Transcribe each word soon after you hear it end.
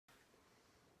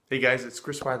Hey guys, it's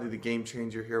Chris Wiley, the Game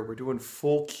Changer here. We're doing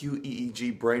full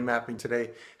QEEG brain mapping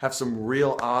today. Have some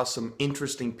real awesome,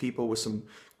 interesting people with some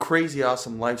crazy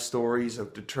awesome life stories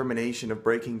of determination of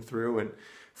breaking through and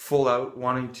full out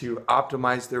wanting to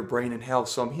optimize their brain and health.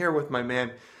 So I'm here with my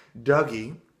man,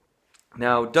 Dougie.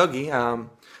 Now,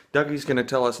 Dougie's going to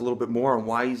tell us a little bit more on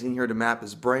why he's in here to map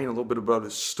his brain, a little bit about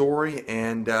his story,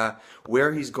 and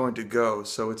where he's going to go.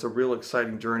 So it's a real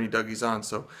exciting journey Dougie's on.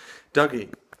 So,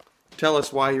 Dougie, tell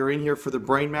us why you're in here for the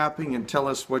brain mapping, and tell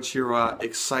us what you're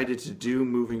excited to do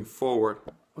moving forward.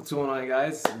 What's going on,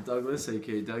 guys? I'm Douglas,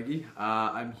 aka Dougie.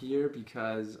 I'm here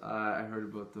because I heard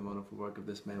about the wonderful work of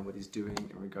this man, what he's doing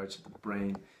in regards to the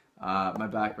brain. My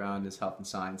background is health and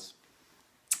science,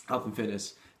 health and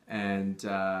fitness, and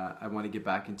I want to get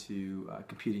back into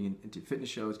competing into fitness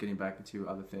shows, getting back into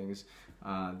other things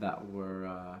that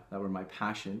were my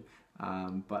passion.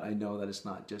 But I know that it's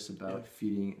not just about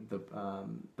feeding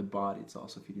the body; it's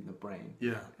also feeding the brain.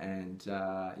 Yeah. And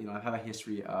you know, I have a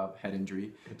history of head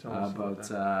injury.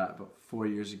 About 4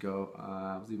 years ago,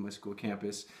 I was leaving my school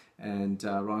campus, and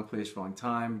wrong place, wrong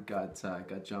time. Got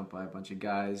jumped by a bunch of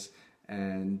guys,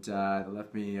 and they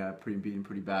left me beaten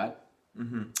pretty bad.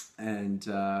 Mm-hmm.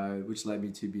 And which led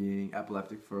me to being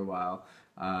epileptic for a while.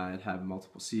 I'd have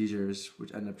multiple seizures,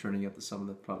 which ended up turning out to some of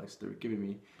the products they were giving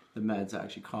me, the meds that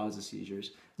actually caused the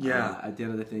seizures. Yeah. At the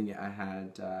end of the thing, I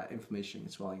had inflammation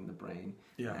and swelling in the brain.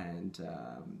 Yeah. And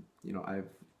you know, I've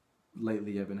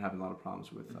been having a lot of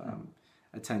problems with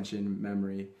attention,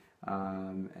 memory,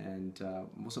 and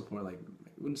most importantly, like, I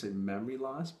wouldn't say memory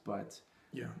loss, but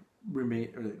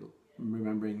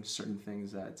remembering certain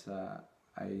things that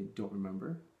I don't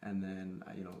remember, and then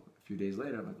you know, a few days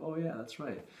later I'm like, oh yeah, that's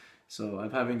right. So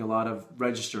I'm having a lot of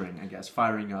registering, I guess,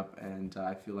 firing up, and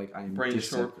I feel like I'm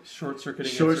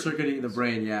short-circuiting the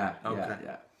brain. Yeah. Okay.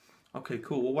 Yeah. Okay,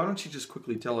 cool. Well, why don't you just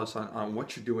quickly tell us on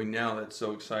what you're doing now that's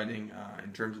so exciting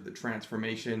in terms of the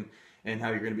transformation and how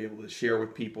you're going to be able to share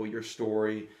with people your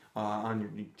story on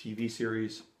your new TV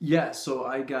series. Yeah, so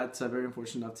I got very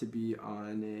unfortunate enough to be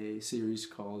on a series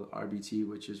called RBT,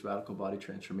 which is Radical Body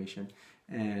Transformation.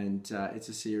 And it's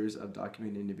a series of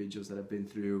documenting individuals that have been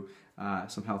through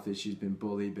some health issues, been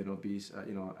bullied, been obese,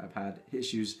 you know, have had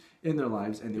issues in their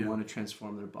lives, and they want to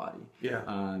transform their body. Yeah.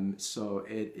 So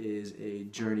it is a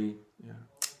journey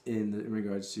in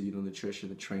regards to, you know, nutrition,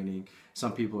 the training.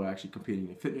 Some people are actually competing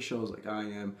in fitness shows like I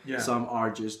am. Yeah. Some are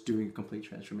just doing a complete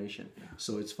transformation. Yeah.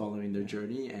 So it's following their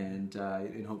journey and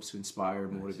in hopes to inspire,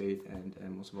 motivate, and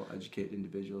most of all, educate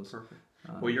individuals. Perfect.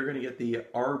 Well, you're going to get the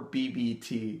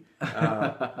RBBT,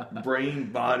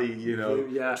 brain body, you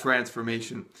know,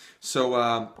 transformation.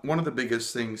 So one of the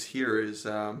biggest things here is,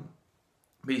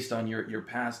 based on your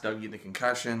past, Dougie, the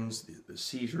concussions, the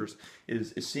seizures,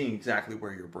 is seeing exactly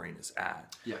where your brain is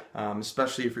at. Yeah.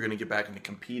 Especially if you're going to get back into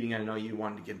competing. I know you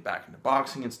wanted to get back into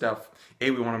boxing and stuff.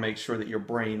 We want to make sure that your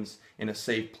brain's in a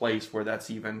safe place where that's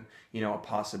even, you know, a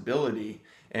possibility.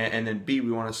 And then B,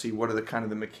 we want to see what are the kind of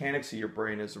the mechanics of your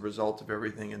brain as a result of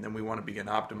everything, and then we want to begin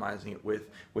optimizing it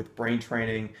with brain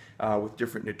training, with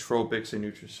different nootropics and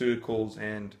nutraceuticals.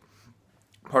 And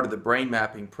part of the brain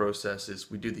mapping process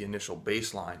is we do the initial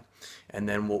baseline, and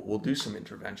then we'll do some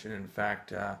intervention. In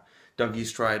fact,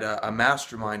 Dougie's tried a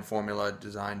mastermind formula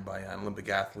designed by an Olympic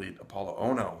athlete, Apollo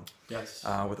Ono,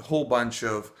 with a whole bunch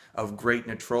of great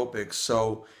nootropics.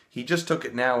 So he just took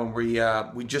it now, and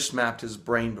we just mapped his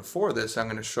brain before this. I'm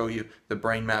going to show you the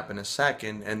brain map in a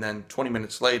second, and then 20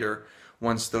 minutes later,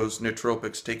 once those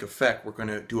nootropics take effect, we're going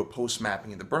to do a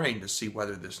post-mapping of the brain to see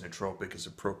whether this nootropic is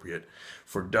appropriate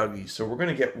for Dougie. So we're going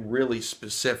to get really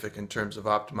specific in terms of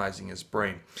optimizing his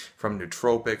brain, from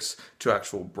nootropics to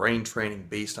actual brain training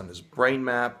based on his brain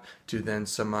map, to then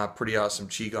some pretty awesome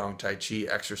Qigong, Tai Chi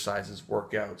exercises,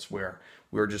 workouts where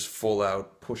we're just full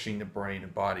out pushing the brain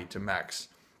and body to max.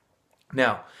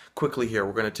 Now, quickly here,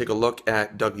 we're going to take a look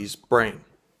at Dougie's brain.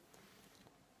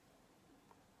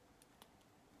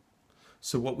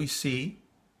 So what we see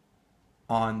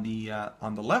on the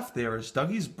left there is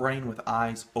Dougie's brain with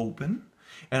eyes open,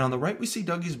 and on the right we see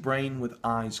Dougie's brain with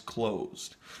eyes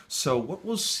closed. So what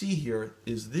we'll see here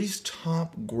is these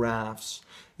top graphs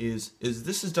this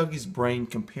is Dougie's brain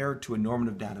compared to a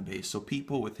normative database. So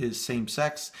people with his same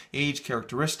sex, age,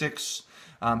 characteristics.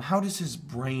 How does his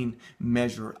brain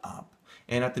measure up?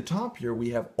 And at the top here we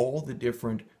have all the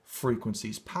different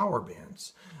frequencies, power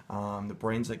bands. The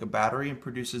brain's like a battery and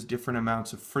produces different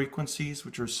amounts of frequencies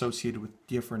which are associated with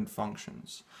different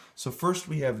functions. So first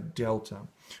we have delta,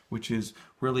 which is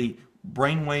really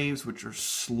brain waves which are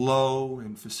slow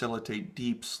and facilitate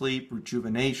deep sleep,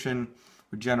 rejuvenation,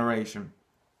 regeneration.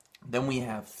 Then we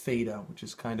have theta, which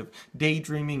is kind of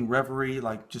daydreaming, reverie,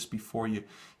 like just before you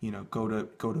go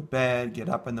to bed, get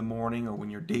up in the morning, or when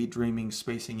you're daydreaming,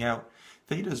 spacing out.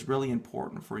 Theta is really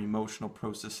important for emotional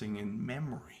processing and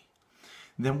memory.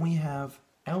 Then we have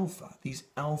alpha, these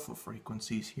alpha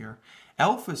frequencies here.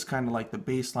 Alpha is kind of like the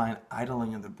baseline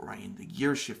idling of the brain, the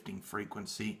gear shifting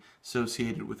frequency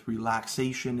associated with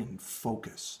relaxation and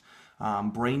focus.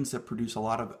 Brains that produce a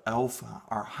lot of alpha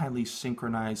are highly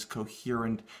synchronized,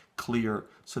 coherent, clear,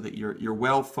 so that you're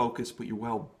well focused, but you're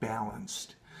well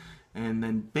balanced. And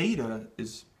then beta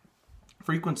is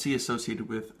frequency associated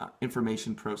with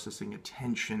information processing,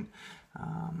 attention.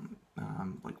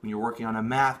 Like when you're working on a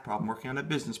math problem, working on a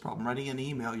business problem, writing an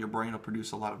email, your brain will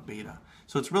produce a lot of beta.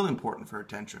 So it's really important for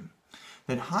attention.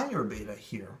 Then higher beta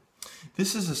here,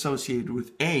 this is associated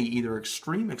with either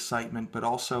extreme excitement, but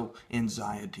also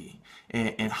anxiety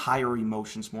and higher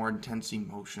emotions, more intense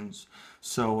emotions.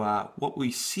 So what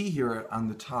we see here on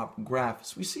the top graph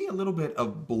is we see a little bit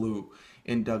of blue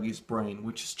in Dougie's brain,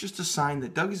 which is just a sign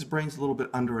that Dougie's brain's a little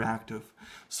bit underactive.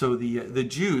 So the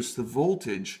juice, the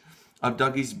voltage of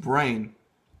Dougie's brain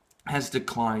has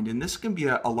declined, and this can be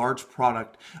a large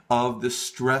product of the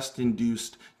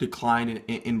stress-induced decline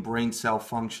in brain cell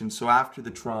function. So after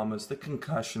the traumas, the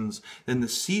concussions, then the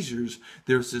seizures,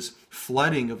 there's this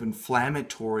flooding of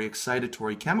inflammatory,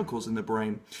 excitatory chemicals in the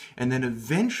brain, and then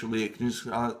eventually it can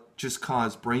just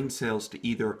cause brain cells to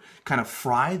either kind of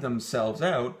fry themselves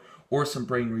out, or some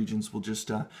brain regions will just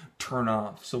turn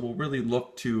off. So we'll really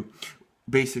look to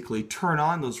basically turn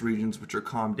on those regions which are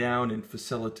calmed down and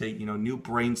facilitate, new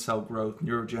brain cell growth,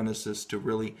 neurogenesis, to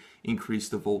really increase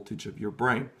the voltage of your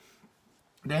brain.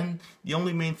 Then the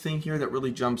only main thing here that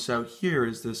really jumps out here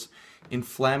is this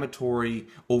inflammatory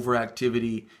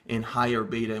overactivity in higher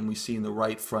beta, and we see in the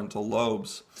right frontal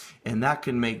lobes. And that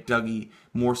can make Dougie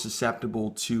more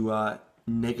susceptible to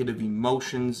negative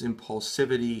emotions,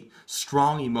 impulsivity,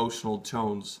 strong emotional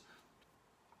tones.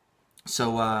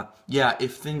 So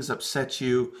if things upset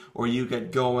you, or you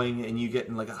get going and you get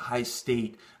in like a high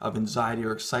state of anxiety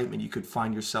or excitement, you could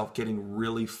find yourself getting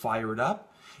really fired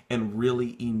up and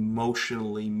really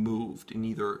emotionally moved in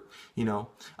either,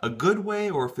 a good way,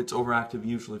 or if it's overactive,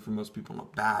 usually for most people, in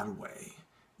a bad way.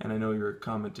 And I know you're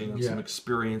commenting on some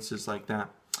experiences like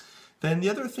that. Then the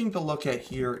other thing to look at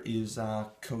here is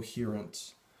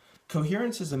coherence.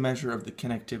 Coherence is a measure of the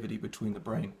connectivity between the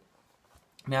brain.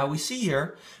 Now we see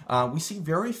here, we see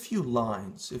very few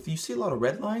lines. If you see a lot of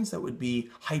red lines, that would be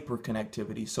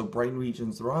hyperconnectivity. So brain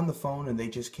regions, they're on the phone and they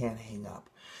just can't hang up.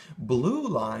 Blue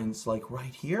lines, like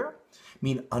right here,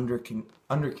 mean under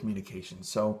communication.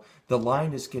 So the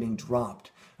line is getting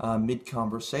dropped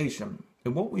mid-conversation.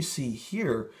 And what we see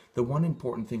here, the one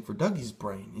important thing for Dougie's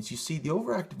brain, is you see the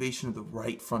overactivation of the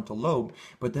right frontal lobe,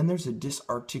 but then there's a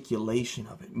disarticulation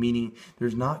of it, meaning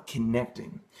there's not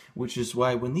connecting, which is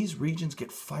why when these regions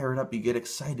get fired up, you get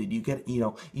excited, you get,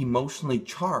 emotionally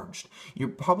charged. You're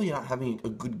probably not having a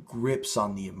good grips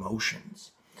on the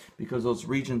emotions because those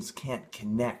regions can't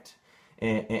connect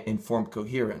and form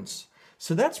coherence.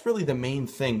 So that's really the main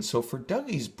thing. So for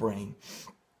Dougie's brain,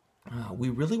 we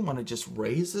really want to just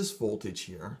raise this voltage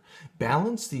here,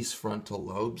 balance these frontal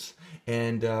lobes,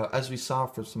 and as we saw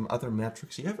for some other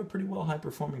metrics, you have a pretty well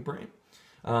high-performing brain.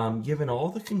 Given all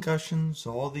the concussions,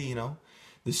 all the,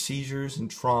 the seizures and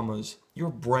traumas, your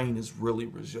brain is really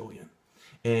resilient.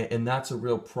 And that's a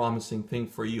real promising thing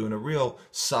for you, and a real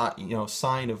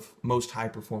sign of most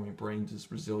high-performing brains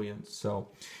is resilience. So,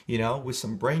 with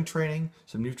some brain training,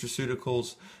 some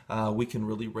nutraceuticals, we can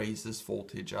really raise this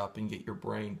voltage up and get your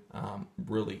brain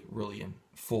really, really in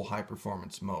full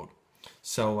high-performance mode.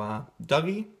 So,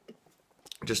 Dougie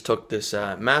just took this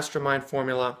mastermind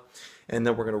formula, and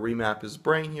then we're going to remap his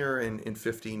brain here in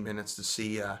 15 minutes to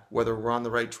see whether we're on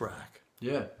the right track.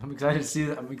 Yeah, I'm excited to see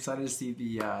that. I'm excited to see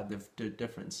the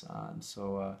difference.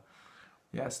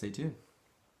 Stay tuned.